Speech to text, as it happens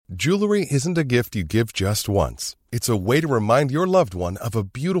Jewelry isn't a gift you give just once. It's a way to remind your loved one of a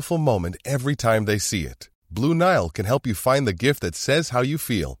beautiful moment every time they see it. Blue Nile can help you find the gift that says how you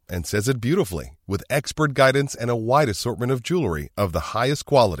feel and says it beautifully, with expert guidance and a wide assortment of jewelry of the highest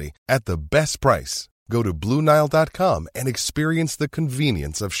quality at the best price. Go to BlueNile.com and experience the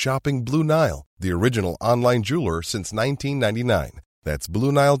convenience of shopping Blue Nile, the original online jeweler since 1999. That's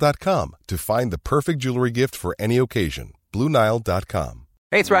BlueNile.com to find the perfect jewelry gift for any occasion. BlueNile.com.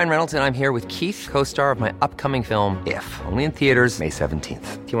 Hey, it's Ryan Reynolds, and I'm here with Keith, co-star of my upcoming film, If, only in theaters May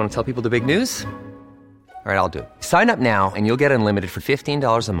 17th. Do you want to tell people the big news? All right, I'll do it. Sign up now and you'll get unlimited for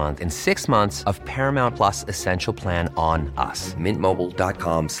 $15 a month and 6 months of Paramount Plus Essential Plan on us.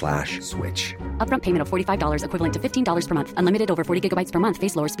 MintMobile.com/switch. Upfront payment of $45 equivalent to $15 per month. Unlimited over 40 gigabytes per month.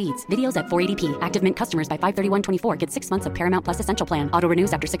 Face lower speeds. Videos at 480p. Active Mint customers by 531.24 get 6 months of Paramount Plus Essential Plan. Auto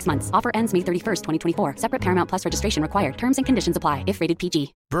renews after 6 months. Offer ends May 31st, 2024. Separate Paramount Plus registration required. Terms and conditions apply if rated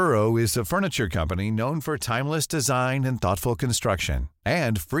PG. Burrow is a furniture company known for timeless design and thoughtful construction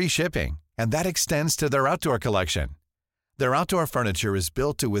and free shipping. And that extends to their outdoor collection. Their outdoor furniture is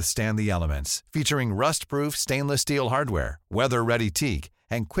built to withstand the elements, featuring rust-proof stainless steel hardware, weather-ready teak,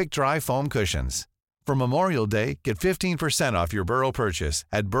 and quick-dry foam cushions. For Memorial Day, get 15% off your Burrow purchase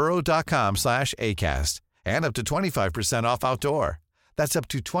at burrow.com/ACAST and up to 25% off outdoor. That's up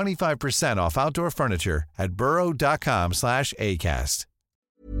to 25% off outdoor furniture at burrow.com/ACAST.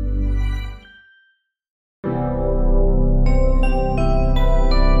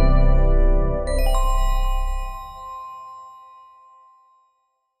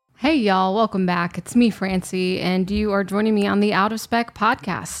 Hey y'all, welcome back. It's me, Francie, and you are joining me on the Out of Spec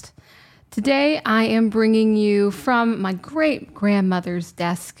podcast. Today, I am bringing you from my great-grandmother's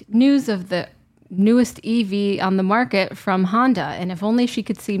desk news of the newest EV on the market from Honda, and if only she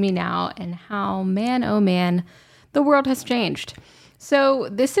could see me now and how, man, oh man, the world has changed. So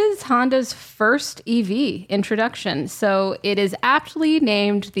this is Honda's first EV introduction, so it is aptly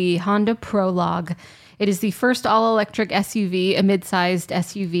named the Honda Prologue. It is the first all-electric SUV, a mid-sized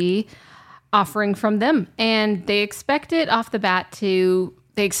SUV offering from them. And they expect it off the bat to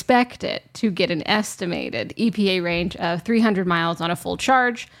get an estimated EPA range of 300 miles on a full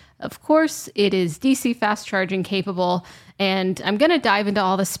charge. Of course, it is DC fast charging capable. And I'm going to dive into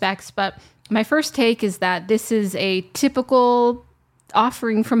all the specs, but my first take is that this is a typical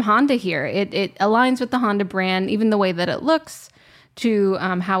offering from Honda here. It aligns with the Honda brand, even the way that it looks, to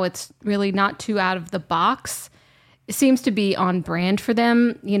how it's really not too out of the box. It seems to be on brand for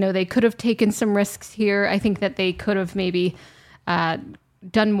them. You know, they could have taken some risks here. I think that they could have maybe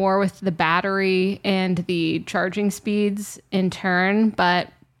done more with the battery and the charging speeds in turn, but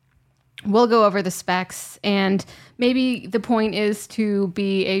we'll go over the specs. And maybe the point is to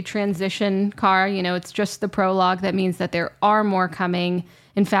be a transition car. You know, it's just the Prologue. That means that there are more coming.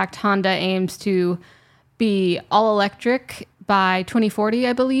 In fact, Honda aims to be all electric by 2040,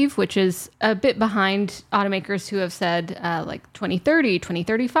 I believe, which is a bit behind automakers who have said like 2030,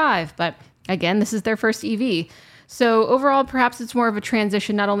 2035. But again, this is their first EV. So overall, perhaps it's more of a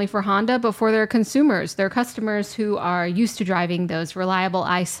transition not only for Honda, but for their consumers, their customers who are used to driving those reliable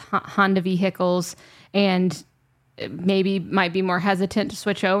ICE Honda vehicles and maybe might be more hesitant to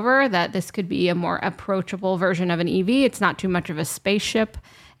switch over, that this could be a more approachable version of an EV. It's not too much of a spaceship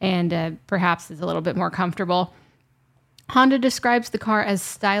and perhaps is a little bit more comfortable. Honda describes the car as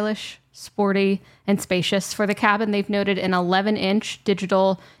stylish, sporty, and spacious. For the cabin, they've noted an 11-inch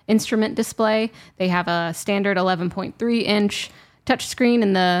digital instrument display. They have a standard 11.3-inch touchscreen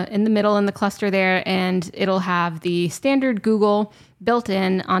in the middle in the cluster there, and it'll have the standard Google built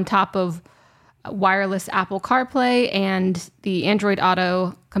in on top of wireless Apple CarPlay and the Android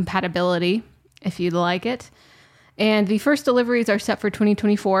Auto compatibility, if you'd like it. And the first deliveries are set for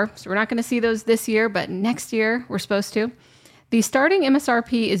 2024, so we're not going to see those this year, but next year we're supposed to. The starting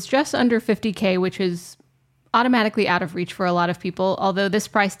MSRP is just under $50,000, which is automatically out of reach for a lot of people, although this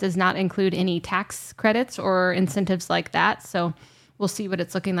price does not include any tax credits or incentives like that. So we'll see what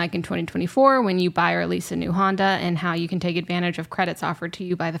it's looking like in 2024 when you buy or lease a new Honda and how you can take advantage of credits offered to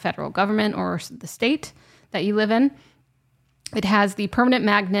you by the federal government or the state that you live in. It has the permanent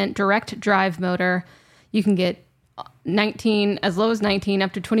magnet direct drive motor. You can get 19, as low as 19,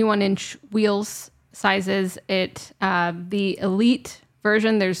 up to 21-inch wheels sizes. The Elite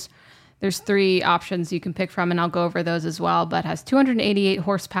version, there's 3 options you can pick from, and I'll go over those as well, but has 288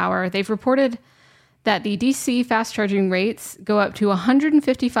 horsepower. They've reported that the DC fast charging rates go up to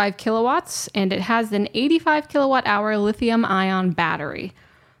 155 kilowatts, and it has an 85 kilowatt hour lithium ion battery.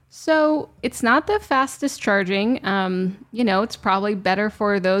 So it's not the fastest charging. It's probably better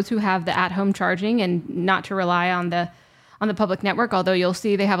for those who have the at-home charging and not to rely on the on the public network, although you'll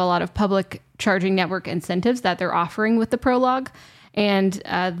see they have a lot of public charging network incentives that they're offering with the Prologue. And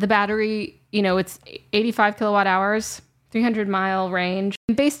the battery, it's 85 kilowatt hours, 300-mile range.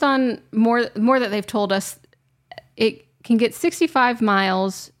 And based on more that they've told us, it can get 65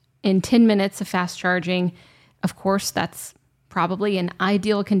 miles in 10 minutes of fast charging. Of course, that's probably in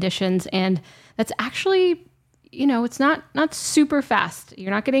ideal conditions, and that's actually, it's not super fast.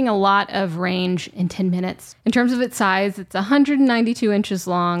 You're not getting a lot of range in 10 minutes. In terms of its size, it's 192 inches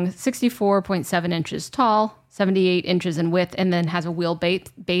long, 64.7 inches tall, 78 inches in width, and then has a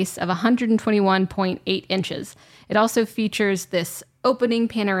wheelbase of 121.8 inches. It also features this opening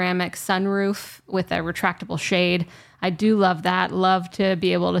panoramic sunroof with a retractable shade. I do love that. Love to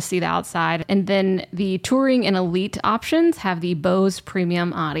be able to see the outside. And then the Touring and Elite options have the Bose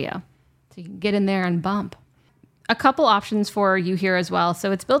Premium Audio. So you can get in there and bump. A couple options for you here as well.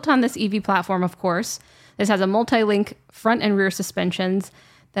 So it's built on this EV platform, of course. This has a multi-link front and rear suspensions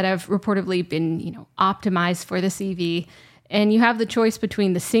that have reportedly been, optimized for this EV. And you have the choice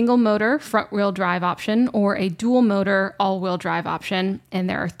between the single motor front-wheel drive option or a dual motor all-wheel drive option. And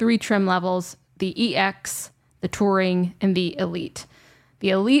there are 3 trim levels: the EX, the Touring, and the Elite. The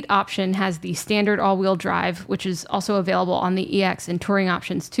Elite option has the standard all-wheel drive, which is also available on the EX and Touring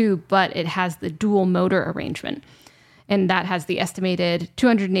options too, but it has the dual motor arrangement. And that has the estimated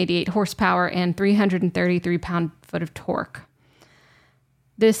 288 horsepower and 333 pound-foot of torque.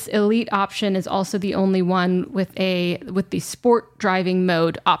 This Elite option is also the only one with the sport driving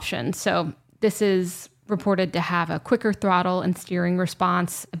mode option. So this is reported to have a quicker throttle and steering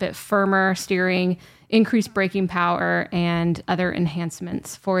response, a bit firmer steering, increased braking power, and other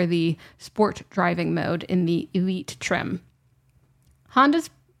enhancements for the sport driving mode in the Elite trim. Honda's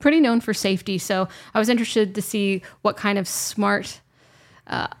pretty known for safety, so I was interested to see what kind of smart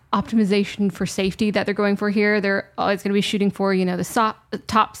optimization for safety that they're going for here. They're always going to be shooting for, the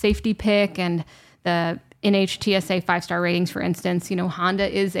top safety pick and the NHTSA 5-star ratings, for instance. Honda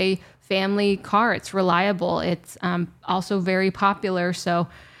is a family car. It's reliable. It's also very popular. So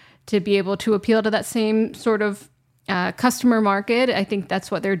to be able to appeal to that same sort of customer market, I think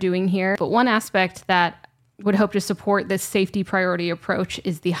that's what they're doing here. But one aspect that would hope to support this safety priority approach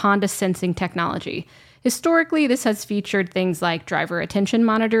is the Honda sensing technology. Historically, this has featured things like driver attention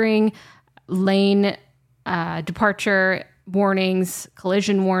monitoring, lane departure warnings,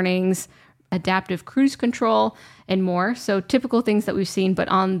 collision warnings, adaptive cruise control, and more. So typical things that we've seen. But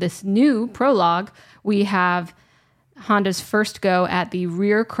on this new Prologue, we have Honda's first go at the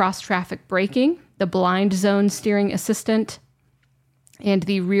rear cross-traffic braking, the blind zone steering assistant, and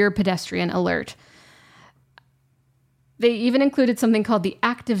the rear pedestrian alert. They even included something called the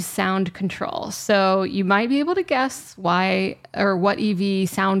active sound control. So you might be able to guess why or what EV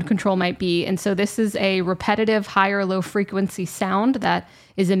sound control might be. And so this is a repetitive high or low frequency sound that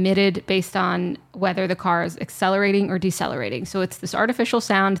is emitted based on whether the car is accelerating or decelerating. So it's this artificial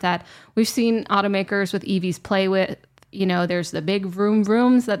sound that we've seen automakers with EVs play with. There's the big vroom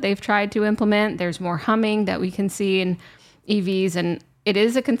vrooms that they've tried to implement. There's more humming that we can see in EVs. And it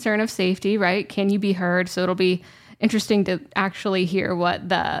is a concern of safety, right? Can you be heard? So it'll be interesting to actually hear what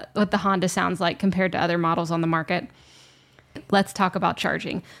the Honda sounds like compared to other models on the market. Let's talk about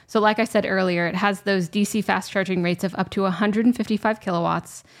charging. So like I said earlier, it has those DC fast charging rates of up to 155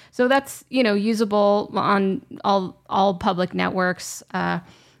 kilowatts. So that's, usable on all public networks. A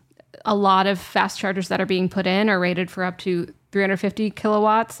lot of fast chargers that are being put in are rated for up to 350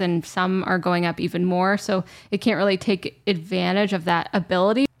 kilowatts, and some are going up even more. So it can't really take advantage of that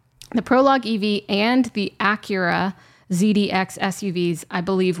ability. The Prologue EV and the Acura ZDX SUVs, I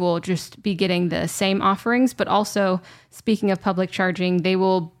believe, will just be getting the same offerings, but also, speaking of public charging, they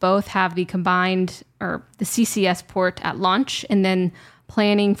will both have the combined or the CCS port at launch, and then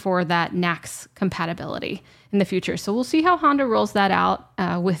planning for that NACS compatibility in the future. So we'll see how Honda rolls that out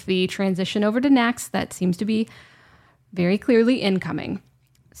with the transition over to NACS. That seems to be very clearly incoming.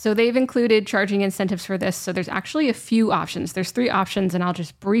 So they've included charging incentives for this. So there's actually a few options. There's 3 options, and I'll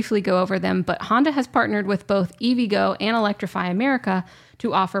just briefly go over them. But Honda has partnered with both EVgo and Electrify America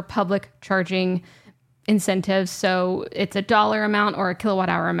to offer public charging incentives. So it's a dollar amount or a kilowatt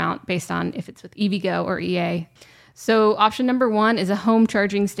hour amount based on if it's with EVgo or EA. So option number 1 is a home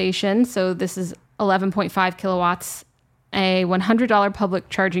charging station. So this is 11.5 kilowatts, a $100 public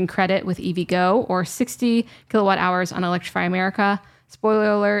charging credit with EVgo, or 60 kilowatt hours on Electrify America.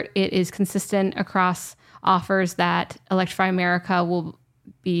 Spoiler alert, it is consistent across offers that Electrify America will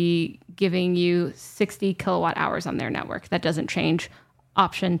be giving you 60 kilowatt hours on their network. That doesn't change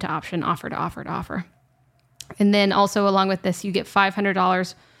option to option, offer to offer to offer. And then also along with this, you get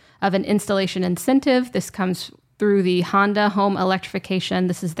 $500 of an installation incentive. This comes through the Honda Home Electrification.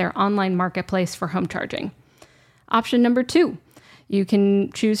 This is their online marketplace for home charging. Option number 2, you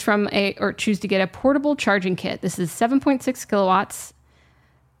can choose to get a portable charging kit. This is 7.6 kilowatts.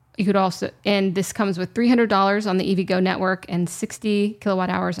 You could also, and this comes with $300 on the EVgo network and 60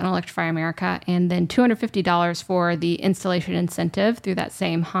 kilowatt hours on Electrify America, and then $250 for the installation incentive through that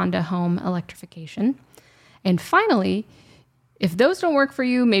same Honda Home Electrification. And finally, if those don't work for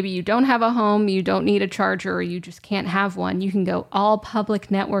you, maybe you don't have a home, you don't need a charger, or you just can't have one, you can go all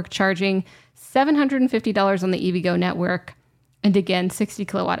public network charging, $750 on the EVgo network, and again, 60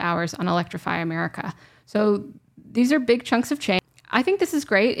 kilowatt hours on Electrify America. So these are big chunks of change. I think this is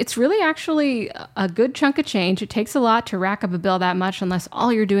great. It's really actually a good chunk of change. It takes a lot to rack up a bill that much unless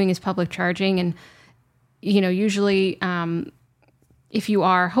all you're doing is public charging. And, usually if you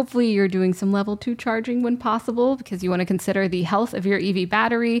are, hopefully you're doing some level 2 charging when possible, because you want to consider the health of your EV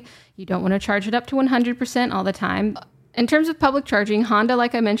battery. You don't want to charge it up to 100% all the time. In terms of public charging, Honda,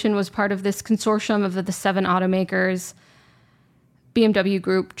 like I mentioned, was part of this consortium of the 7 automakers: BMW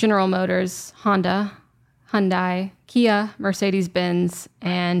Group, General Motors, Honda, Hyundai, Kia, Mercedes-Benz,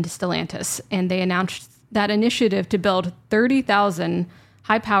 and Stellantis. And they announced that initiative to build 30,000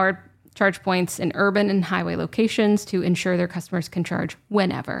 high-powered charge points in urban and highway locations to ensure their customers can charge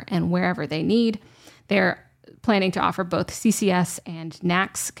whenever and wherever they need. They're planning to offer both CCS and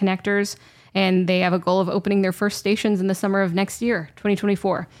NACS connectors, and they have a goal of opening their first stations in the summer of next year,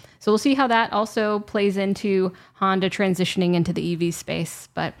 2024. So we'll see how that also plays into Honda transitioning into the EV space.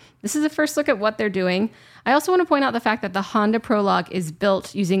 But this is a first look at what they're doing. I also want to point out the fact that the Honda Prologue is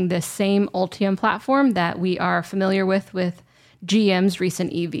built using the same Ultium platform that we are familiar with GM's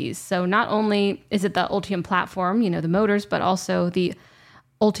recent EVs. So not only is it the Ultium platform, the motors, but also the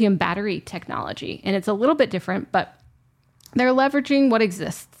Ultium battery technology. And it's a little bit different, but they're leveraging what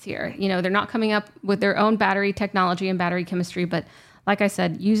exists here. They're not coming up with their own battery technology and battery chemistry, but like I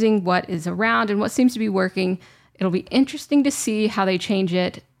said, using what is around and what seems to be working. It'll be interesting to see how they change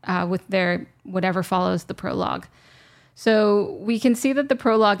it with their whatever follows the Prologue. So we can see that the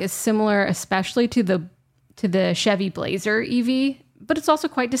Prologue is similar, especially to the Chevy Blazer EV, but it's also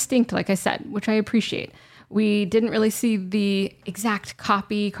quite distinct, like I said, which I appreciate. We didn't really see the exact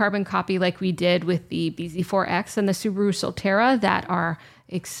carbon copy like we did with the BZ4X and the Subaru Solterra that are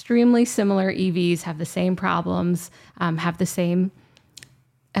extremely similar EVs, have the same problems, have the same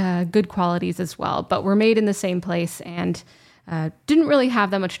good qualities as well, but were made in the same place and didn't really have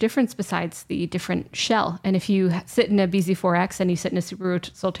that much difference besides the different shell. And if you sit in a BZ4X and you sit in a Subaru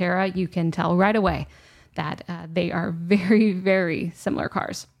Solterra, you can tell right away that they are very, very similar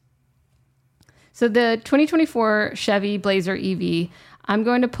cars. So the 2024 Chevy Blazer EV, I'm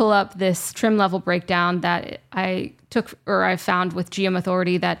going to pull up this trim level breakdown that I found with GM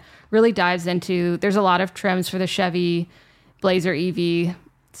Authority that really dives into, there's a lot of trims for the Chevy Blazer EV,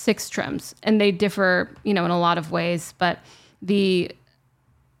 6 trims, and they differ, in a lot of ways, but the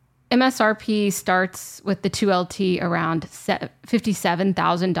MSRP starts with the 2LT around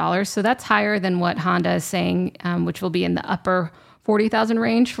 $57,000. So that's higher than what Honda is saying, which will be in the upper $40,000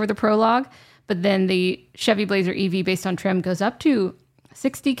 range for the Prologue. But then the Chevy Blazer EV based on trim goes up to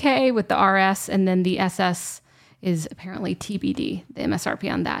 $60K with the RS, and then the SS is apparently TBD, the MSRP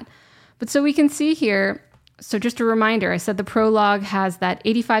on that. But so we can see here, so just a reminder, I said the Prologue has that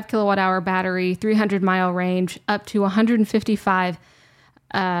 85 kilowatt hour battery, 300 mile range, up to 155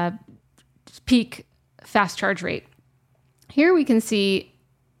 peak fast charge rate. Here we can see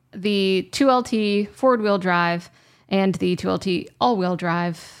the 2LT forward wheel drive and the 2LT all wheel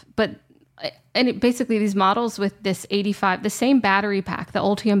drive, basically these models with this 85, the same battery pack, the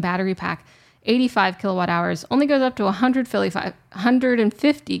Ultium battery pack, 85 kilowatt hours, only goes up to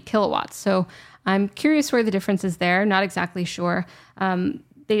 150 kilowatts. So I'm curious where the difference is there. Not exactly sure.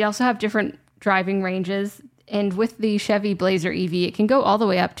 They also have different driving ranges. And with the Chevy Blazer EV, it can go all the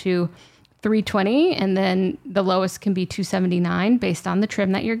way up to 320, and then the lowest can be 279 based on the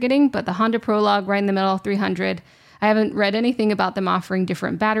trim that you're getting. But the Honda Prologue right in the middle, 300. I haven't read anything about them offering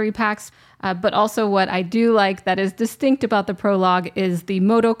different battery packs, but also what I do like that is distinct about the Prologue is the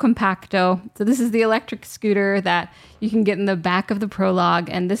Moto Compacto. So this is the electric scooter that you can get in the back of the Prologue,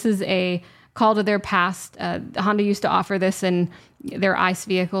 and this is a call to their past. Honda used to offer this in their ICE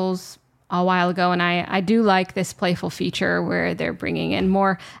vehicles a while ago, and I do like this playful feature where they're bringing in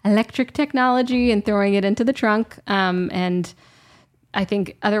more electric technology and throwing it into the trunk, and I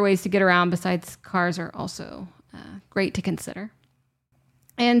think other ways to get around besides cars are also great to consider.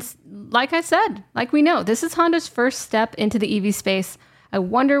 And like I said, like we know, this is Honda's first step into the EV space. I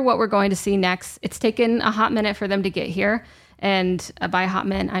wonder what we're going to see next. It's taken a hot minute for them to get here. And by a hot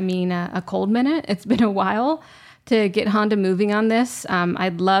minute, I mean a cold minute. It's been a while. to get Honda moving on this.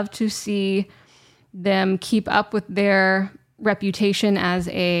 I'd love to see them keep up with their reputation as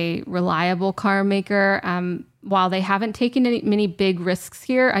a reliable car maker. While they haven't taken many big risks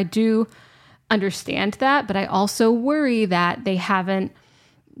here, I do understand that, but I also worry that they haven't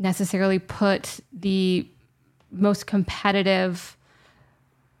necessarily put the most competitive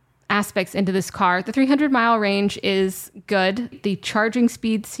aspects into this car. The 300-mile range is good. The charging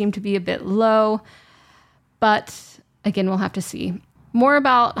speeds seem to be a bit low, but again, we'll have to see. More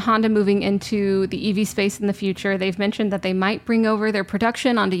about Honda moving into the EV space in the future. They've mentioned that they might bring over their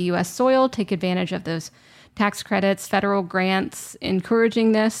production onto U.S. soil, take advantage of those tax credits, federal grants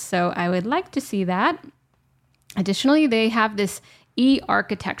encouraging this. So I would like to see that. Additionally, they have this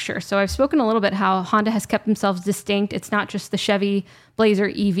E-architecture. So I've spoken a little bit how Honda has kept themselves distinct. It's not just the Chevy Blazer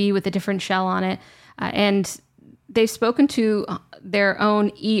EV with a different shell on it. And they've spoken to their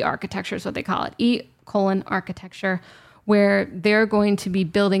own E-architecture, is what they call it, E:architecture, where they're going to be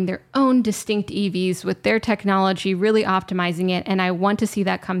building their own distinct EVs with their technology, really optimizing it. And I want to see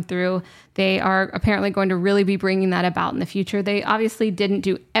that come through. They are apparently going to really be bringing that about in the future. They obviously didn't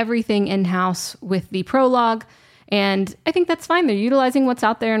do everything in-house with the Prologue, and I think that's fine. They're utilizing what's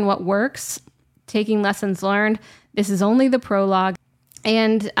out there and what works, taking lessons learned. This is only the Prologue,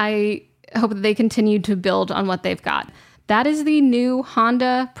 and I hope that they continue to build on what they've got. That is the new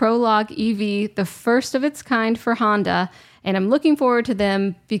Honda Prologue EV, the first of its kind for Honda, and I'm looking forward to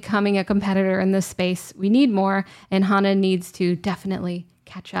them becoming a competitor in this space. We need more, and Honda needs to definitely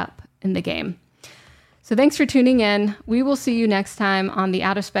catch up in the game. So thanks for tuning in. We will see you next time on the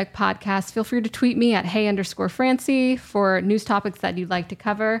Out of Spec podcast. Feel free to tweet me at hey_Francie for news topics that you'd like to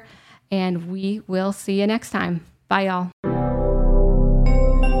cover, and we will see you next time. Bye, y'all.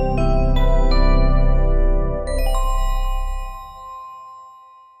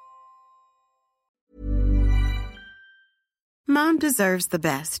 Mom deserves the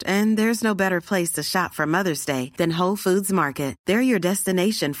best, and there's no better place to shop for Mother's Day than Whole Foods Market. They're your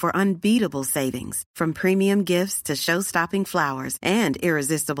destination for unbeatable savings, from premium gifts to show-stopping flowers and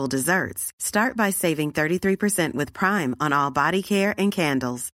irresistible desserts. Start by saving 33% with Prime on all body care and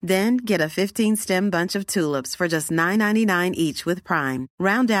candles. Then get a 15-stem bunch of tulips for just $9.99 each with Prime.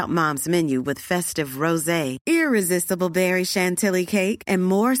 Round out Mom's menu with festive rosé, irresistible berry chantilly cake, and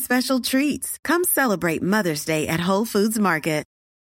more special treats. Come celebrate Mother's Day at Whole Foods Market.